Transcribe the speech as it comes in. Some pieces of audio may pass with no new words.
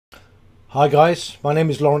Hi guys, my name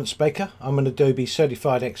is Lawrence Baker. I'm an Adobe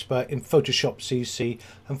certified expert in Photoshop CC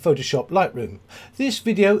and Photoshop Lightroom. This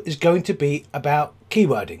video is going to be about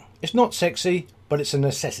keywording. It's not sexy, but it's a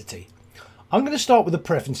necessity. I'm going to start with the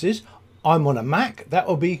preferences. I'm on a Mac. That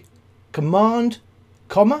will be Command,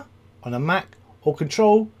 comma, on a Mac, or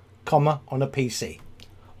Control, comma, on a PC.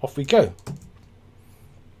 Off we go.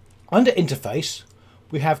 Under Interface,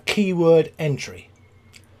 we have Keyword Entry.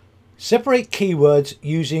 Separate keywords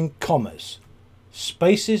using commas.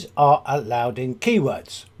 Spaces are allowed in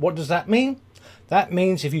keywords. What does that mean? That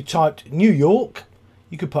means if you typed New York,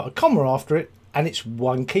 you could put a comma after it and it's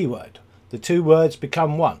one keyword. The two words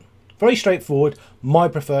become one. Very straightforward, my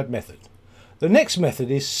preferred method. The next method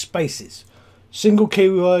is spaces. Single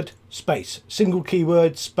keyword, space. Single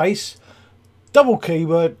keyword, space. Double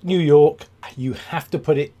keyword, New York. You have to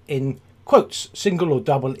put it in quotes. Single or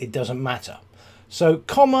double, it doesn't matter. So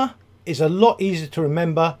comma is a lot easier to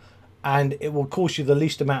remember and it will cause you the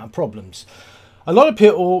least amount of problems. A lot of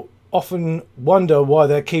people often wonder why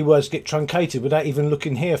their keywords get truncated without even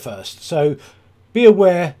looking here first. So be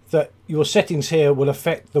aware that your settings here will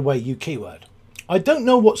affect the way you keyword. I don't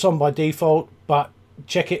know what's on by default, but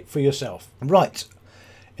check it for yourself. Right,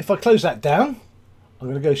 if I close that down, I'm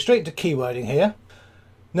going to go straight to keywording here.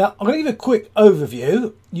 Now I'm going to give a quick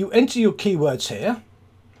overview. You enter your keywords here.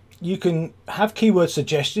 You can have keyword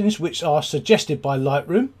suggestions which are suggested by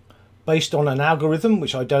Lightroom based on an algorithm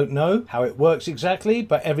which I don't know how it works exactly,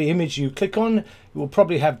 but every image you click on it will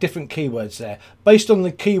probably have different keywords there based on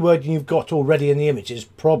the keyword you've got already in the images.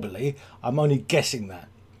 Probably, I'm only guessing that.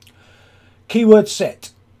 Keyword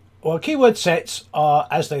set. Well, keyword sets are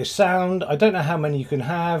as they sound. I don't know how many you can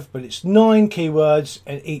have, but it's 9 keywords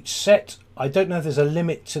in each set. I don't know if there's a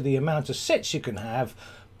limit to the amount of sets you can have,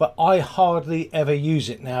 but I hardly ever use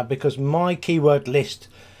it now because my keyword list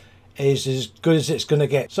is as good as it's going to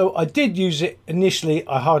get. So I did use it initially,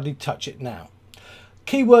 I hardly touch it now.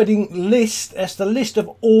 Keywording list, that's the list of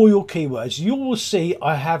all your keywords. You will see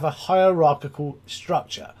I have a hierarchical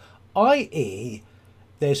structure, i.e.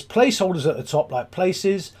 there's placeholders at the top like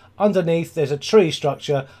places, underneath there's a tree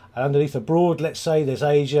structure, and underneath a broad, let's say, there's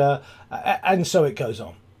Asia, and so it goes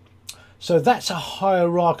on. So that's a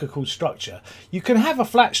hierarchical structure. You can have a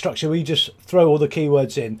flat structure where you just throw all the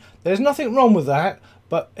keywords in. There's nothing wrong with that,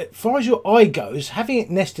 but as far as your eye goes, having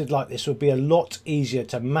it nested like this would be a lot easier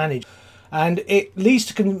to manage, and it leads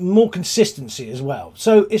to more consistency as well.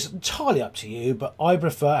 So it's entirely up to you, but I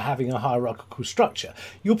prefer having a hierarchical structure.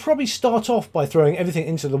 You'll probably start off by throwing everything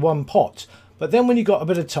into the one pot, but then when you've got a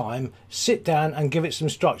bit of time, sit down and give it some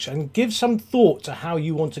structure and give some thought to how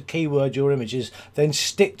you want to keyword your images, then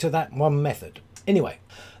stick to that one method. Anyway,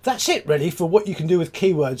 that's it really for what you can do with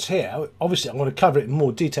keywords here. Obviously, I'm going to cover it in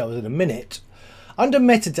more detail in a minute. Under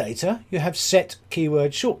metadata, you have set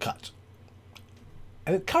keyword shortcut.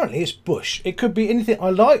 And currently it's bush. It could be anything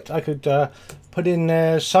I liked. I could put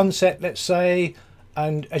in sunset, let's say,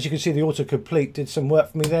 and as you can see the autocomplete did some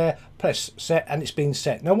work for me there. Press set and it's been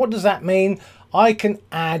set. Now what does that mean? I can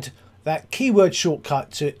add that keyword shortcut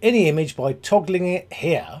to any image by toggling it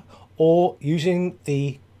here or using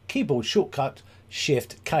the keyboard shortcut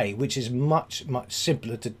Shift K, which is much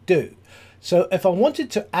simpler to do. So if I wanted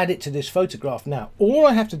to add it to this photograph now, all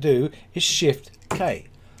I have to do is Shift K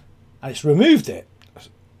and it's removed it.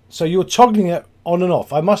 So you're toggling it on and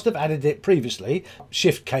off. I must have added it previously.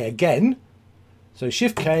 Shift K again. So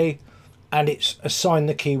Shift K and it's assigned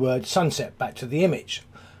the keyword sunset back to the image.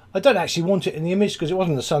 I don't actually want it in the image because it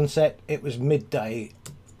wasn't the sunset, it was midday.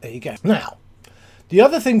 There you go. Now, the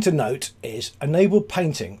other thing to note is enable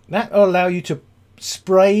painting. That will allow you to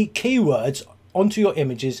spray keywords onto your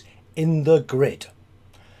images in the grid.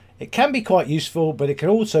 It can be quite useful, but it can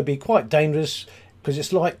also be quite dangerous because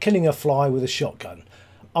it's like killing a fly with a shotgun.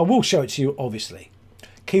 I will show it to you obviously.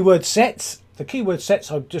 Keyword sets. The keyword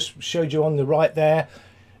sets I've just showed you on the right there.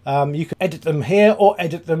 You can edit them here or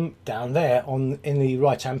edit them down there in the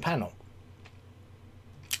right hand panel.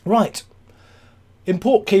 Right,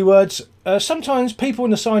 import keywords. Sometimes people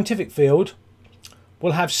in the scientific field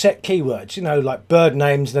will have set keywords, you know, like bird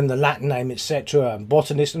names, then the Latin name, etc. and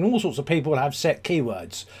botanists and all sorts of people have set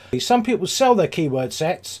keywords. Some people sell their keyword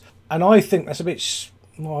sets and I think that's a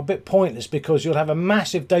bit pointless because you'll have a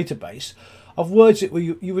massive database of words that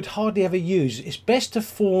you would hardly ever use. It's best to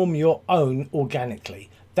form your own organically.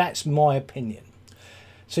 That's my opinion.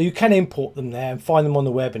 So you can import them there and find them on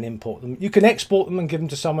the web and import them. You can export them and give them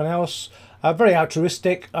to someone else. Very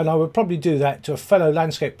altruistic, and I would probably do that to a fellow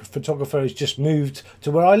landscape photographer who's just moved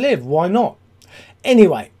to where I live. Why not?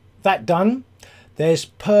 Anyway, that done. There's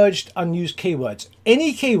purged unused keywords.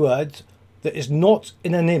 Any keyword that is not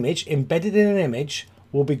in an image, embedded in an image,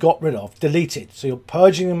 will be got rid of, deleted. So you're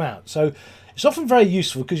purging them out. So it's often very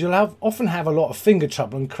useful because you'll often have a lot of finger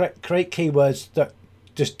trouble and create keywords that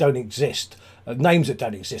just don't exist. Names that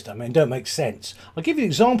don't exist, I mean, don't make sense. I'll give you an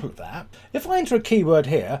example of that. If I enter a keyword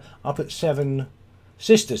here, I'll put 7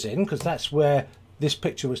 sisters in because that's where this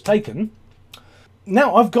picture was taken.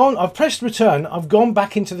 Now I've pressed return, I've gone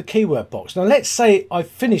back into the keyword box. Now let's say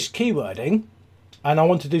I've finished keywording and I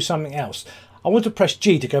want to do something else. I want to press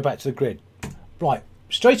G to go back to the grid. Right,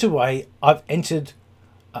 straight away I've entered,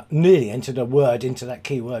 nearly entered a word into that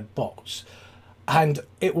keyword box. And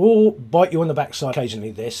it will bite you on the backside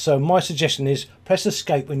occasionally, this. So my suggestion is press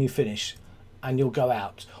escape when you finish and you'll go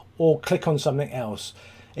out, or click on something else.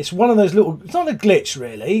 It's one of those little, it's not a glitch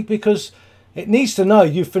really, because it needs to know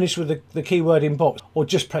you've finished with the keyword in box, or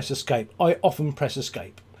just press escape. I often press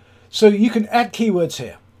escape. So you can add keywords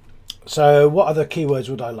here. So what other keywords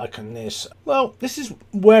would I like on this? Well, this is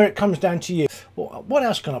where it comes down to you. What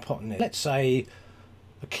else can I put in there? Let's say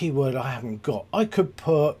a keyword I haven't got. I could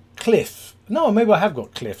put cliff. No, maybe I have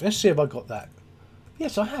got cliff. Let's see if I got that.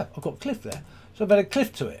 Yes, I have. I've got cliff there. So I've added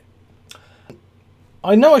cliff to it.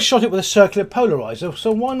 I know I shot it with a circular polarizer,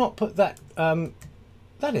 so why not put that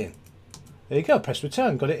that in? There you go. Press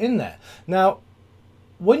return. Got it in there. Now,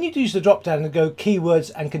 when you use the drop down and go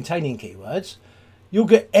keywords and containing keywords, you'll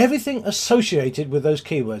get everything associated with those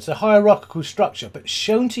keywords, a hierarchical structure, but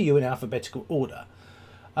shown to you in alphabetical order.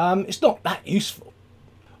 It's not that useful.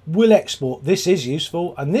 Will export. This is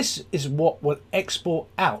useful, and this is what will export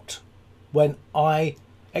out when I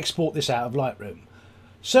export this out of Lightroom.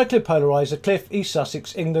 Circular polarizer, Cliff, East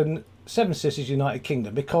Sussex, England, 7 Sisters, United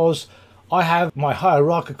Kingdom, because I have my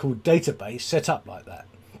hierarchical database set up like that.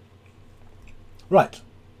 Right,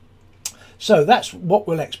 so that's what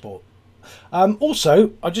we'll export.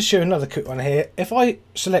 Also, I'll just show you another quick one here. If I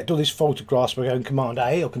select all these photographs by going Command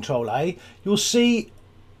A or Control A, you'll see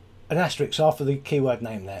an asterisk after the keyword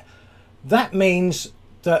name there. That means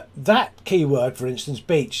that that keyword, for instance,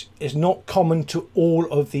 beach, is not common to all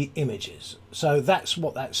of the images. So that's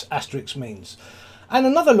what that asterisk means. And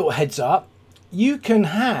another little heads up, you can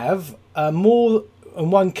have more than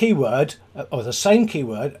one keyword, or the same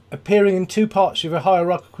keyword, appearing in 2 parts of a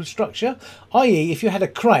hierarchical structure. I.e., if you had a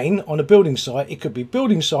crane on a building site, it could be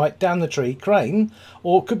building site, down the tree, crane,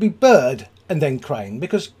 or it could be bird and then crane,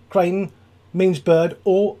 because crane means bird,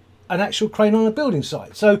 or an actual crane on a building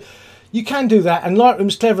site. So you can do that, and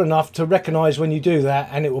Lightroom's clever enough to recognize when you do that,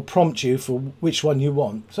 and it will prompt you for which one you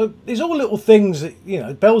want. So these are all little things that, you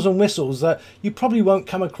know, bells and whistles that you probably won't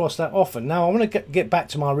come across that often. Now I want to get back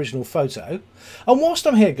to my original photo, and whilst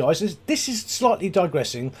I'm here, guys, this is slightly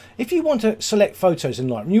digressing. If you want to select photos in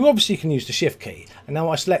Lightroom, you obviously can use the shift key, and now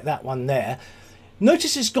I select that one there.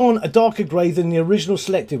 Notice it's gone a darker grey than the original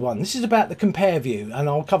selected one. This is about the compare view, and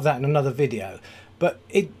I'll cover that in another video. But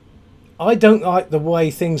I don't like the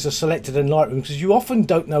way things are selected in Lightroom, because you often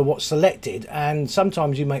don't know what's selected, and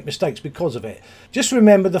sometimes you make mistakes because of it. Just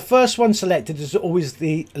remember, the first one selected is always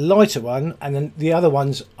the lighter one, and then the other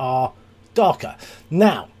ones are darker.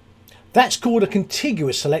 Now, that's called a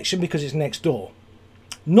contiguous selection because it's next door.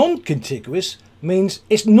 Non-contiguous means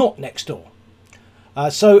it's not next door.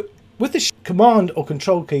 So with the Command or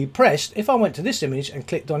Control key pressed, if I went to this image and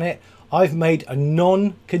clicked on it, I've made a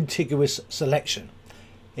non-contiguous selection.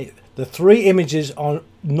 The 3 images are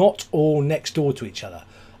not all next door to each other.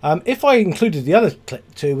 If I included the other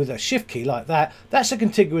 2 with a shift key like that, that's a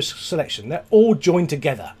contiguous selection. They're all joined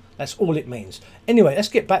together. That's all it means. Anyway, let's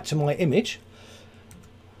get back to my image.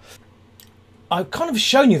 I've kind of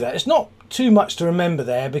shown you that. It's not too much to remember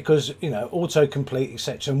there because, you know, autocomplete,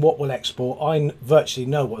 etc. and what will export. I virtually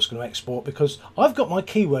know what's going to export because I've got my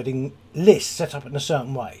keywording list set up in a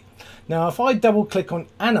certain way. Now, if I double click on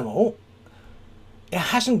animal, it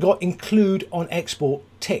hasn't got include on export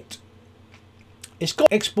ticked. It's got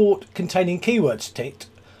export containing keywords ticked,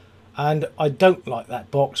 and I don't like that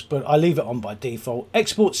box, but I leave it on by default.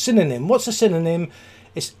 Export synonym. What's a synonym?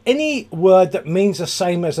 It's any word that means the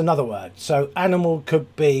same as another word. So animal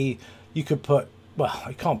could be, you could put, well,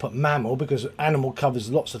 I can't put mammal because animal covers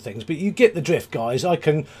lots of things, but you get the drift, guys. I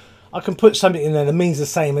can put something in there that means the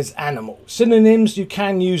same as animal. Synonyms you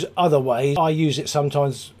can use other ways. I use it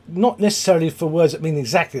sometimes, not necessarily for words that mean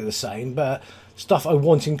exactly the same, but stuff I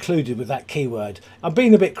want included with that keyword. I'm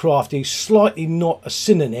being a bit crafty, slightly not a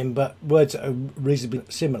synonym, but words that are reasonably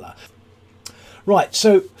similar. Right,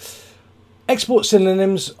 so export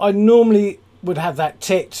synonyms, I normally would have that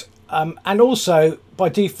ticked, and also by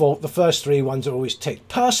default the first 3 ones are always ticked.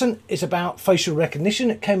 Person is about facial recognition.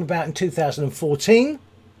 It came about in 2014.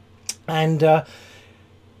 And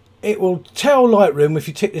it will tell Lightroom, if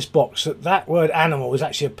you tick this box, that that word animal is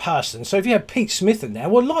actually a person. So if you have Pete Smith in there,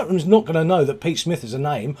 well, Lightroom's not going to know that Pete Smith is a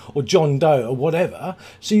name, or John Doe or whatever.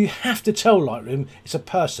 So you have to tell Lightroom it's a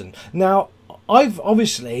person. Now, I've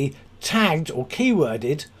obviously tagged or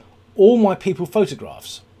keyworded all my people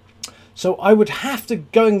photographs. So I would have to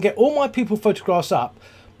go and get all my people photographs up,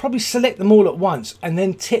 probably select them all at once, and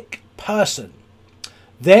then tick person.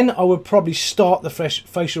 Then I would probably start the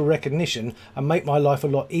facial recognition and make my life a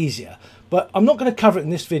lot easier. But I'm not going to cover it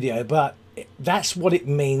in this video, but that's what it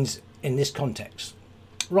means in this context.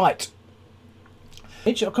 Right.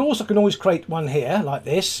 I can always create one here like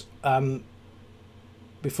this.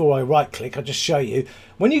 Before I right click, I'll just show you.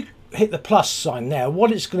 When you hit the plus sign there,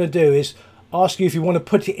 what it's going to do is ask you if you want to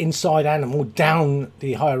put it inside animal, down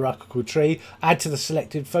the hierarchical tree, add to the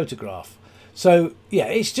selected photograph. So yeah,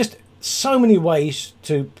 it's just so many ways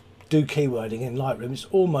to do keywording in Lightroom, it's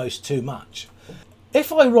almost too much.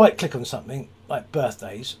 If I right click on something like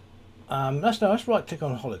birthdays, let's right click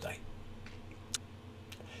on holiday.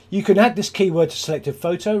 You can add this keyword to selected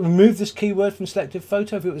photo, remove this keyword from selected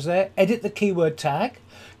photo if it was there, edit the keyword tag,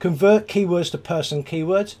 convert keywords to person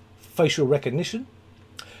keywords, facial recognition,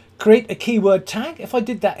 create a keyword tag. If I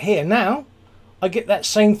did that here now, I get that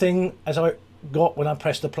same thing as I got when I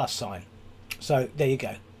pressed the plus sign. So there you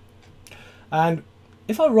go. And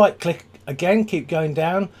if I right click again, keep going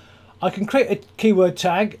down, I can create a keyword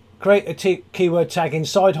tag, create a keyword tag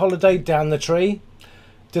inside holiday down the tree,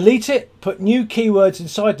 delete it, put new keywords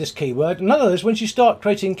inside this keyword. In other words, once you start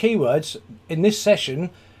creating keywords in this session,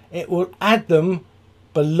 it will add them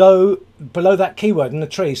below that keyword in the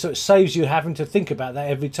tree, so it saves you having to think about that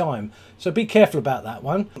every time. So be careful about that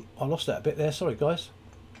one. I lost that a bit there, sorry guys.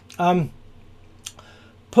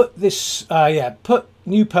 Put this, put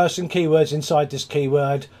new person keywords inside this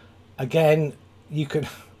keyword. Again, you could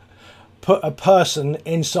put a person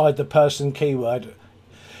inside the person keyword.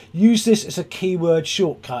 Use this as a keyword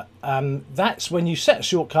shortcut. That's when you set a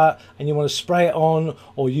shortcut and you want to spray it on,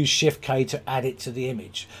 or use Shift K to add it to the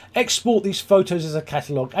image. Export these photos as a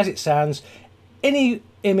catalogue. As it sounds, any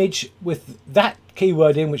image with that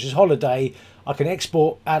keyword in, which is holiday, I can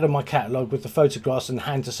export out of my catalogue with the photographs and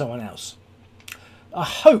hand to someone else. I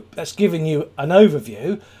hope that's given you an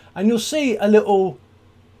overview, and you'll see a little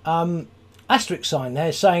asterisk sign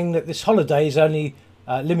there saying that this holiday is only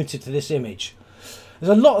limited to this image.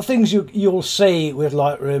 There's a lot of things you'll see with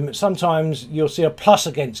Lightroom. Sometimes you'll see a plus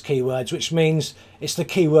against keywords, which means it's the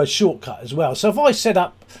keyword shortcut as well. So if I set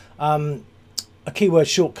up a keyword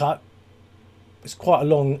shortcut, it's quite a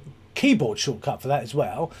long keyboard shortcut for that as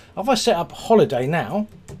well. If I set up holiday now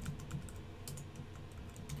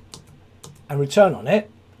and return on it,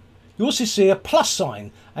 you also see a plus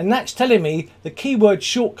sign, and that's telling me the keyword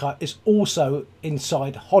shortcut is also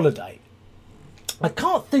inside holiday. I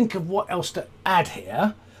can't think of what else to add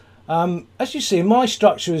here. As you see, my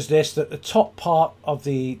structure is this, that the top part of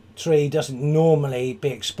the tree doesn't normally be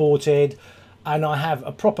exported, and I have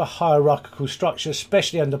a proper hierarchical structure,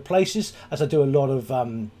 especially under places, as I do a lot of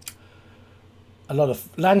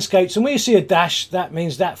landscapes. And when you see a dash, that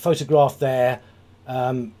means that photograph there,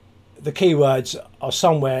 the keywords are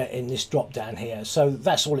somewhere in this drop down here. So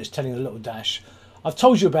that's all it's telling, the little dash. I've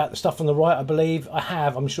told you about the stuff on the right, I believe.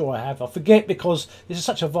 I'm sure I have. I forget because this is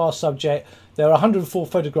such a vast subject. There are 104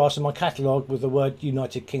 photographs in my catalogue with the word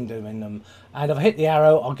United Kingdom in them. And if I hit the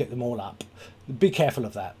arrow, I'll get them all up. Be careful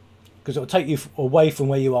of that, because it will take you away from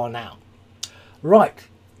where you are now. Right,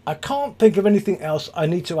 I can't think of anything else I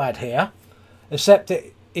need to add here, except that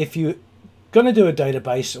if you're going to do a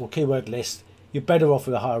database or keyword list, you're better off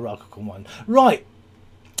with a hierarchical one. Right,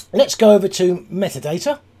 let's go over to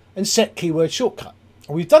metadata and set keyword shortcut.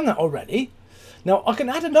 We've done that already. Now I can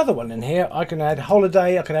add another one in here. I can add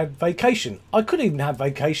holiday, I can add vacation. I could even have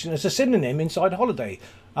vacation as a synonym inside holiday.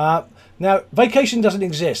 Now vacation doesn't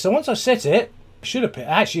exist, so once I set it, it should appear.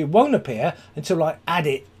 Actually, it won't appear until I add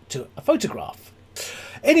it to a photograph.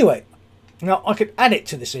 Anyway, now I could add it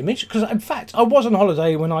to this image, because in fact I was on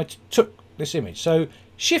holiday when I took this image. So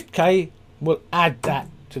Shift K will add that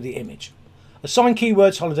to the image. Assign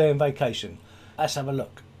keywords holiday and vacation. Let's have a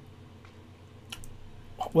look.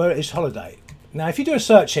 Where is holiday? Now if you do a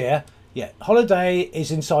search here, yeah, holiday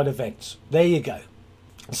is inside events. There you go.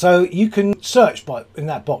 So you can search in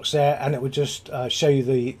that box there, and it would just show you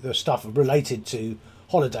the stuff related to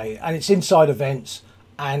holiday, and it's inside events.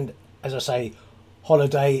 And as I say,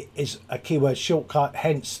 holiday is a keyword shortcut,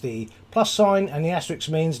 hence the plus sign, and the asterisk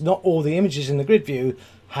means not all the images in the grid view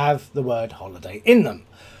have the word holiday in them.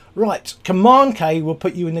 Right, Command K will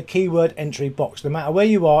put you in the keyword entry box. No matter where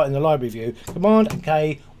you are in the library view, Command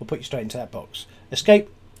K will put you straight into that box. Escape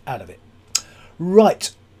out of it.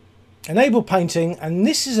 Right, Enable painting, and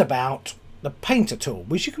this is about the painter tool,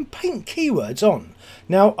 which you can paint keywords on.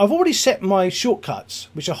 Now, I've already set my shortcuts,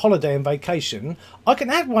 which are holiday and vacation. I can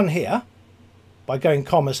add one here by going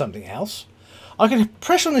comma something else. I can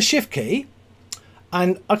press on the shift key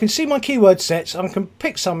and I can see my keyword sets. I can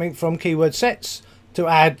pick something from keyword sets to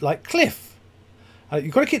add, like cliff.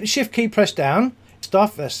 You've got to keep the shift key pressed down.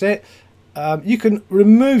 Stuff, that's it. You can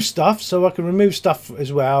remove stuff, so I can remove stuff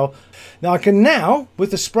as well. Now I can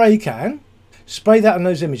with the spray can, spray that on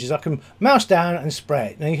those images. I can mouse down and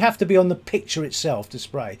spray it. Now you have to be on the picture itself to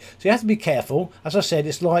spray, so you have to be careful. As I said,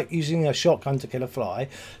 it's like using a shotgun to kill a fly.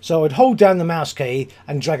 So I'd hold down the mouse key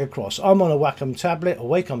and drag across. I'm on a Wacom tablet or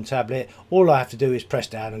Wacom tablet. All I have to do is press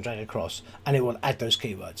down and drag across, and it will add those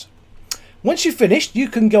keywords. Once you've finished, you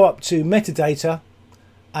can go up to metadata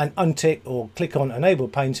and untick or click on enable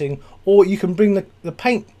painting, or you can bring the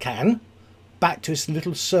paint can back to its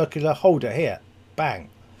little circular holder here. Bang.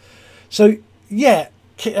 So yeah,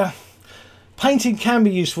 painting can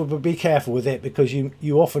be useful, but be careful with it because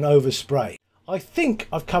you often overspray. I think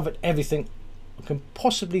I've covered everything I can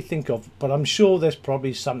possibly think of, but I'm sure there's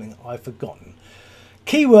probably something I've forgotten.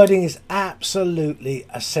 Keywording is absolutely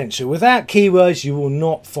essential. Without keywords, you will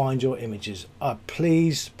not find your images.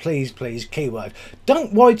 Please, please, please, keyword.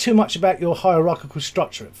 Don't worry too much about your hierarchical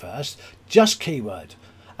structure at first. Just keyword.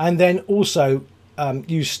 And then also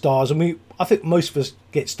use stars. And I think most of us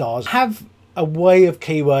get stars. Have a way of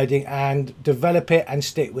keywording and develop it and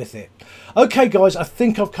stick with it. Okay, guys, I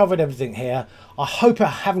think I've covered everything here. I hope I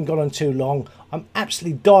haven't gone on too long. I'm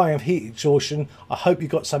absolutely dying of heat exhaustion. I hope you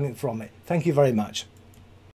got something from it. Thank you very much.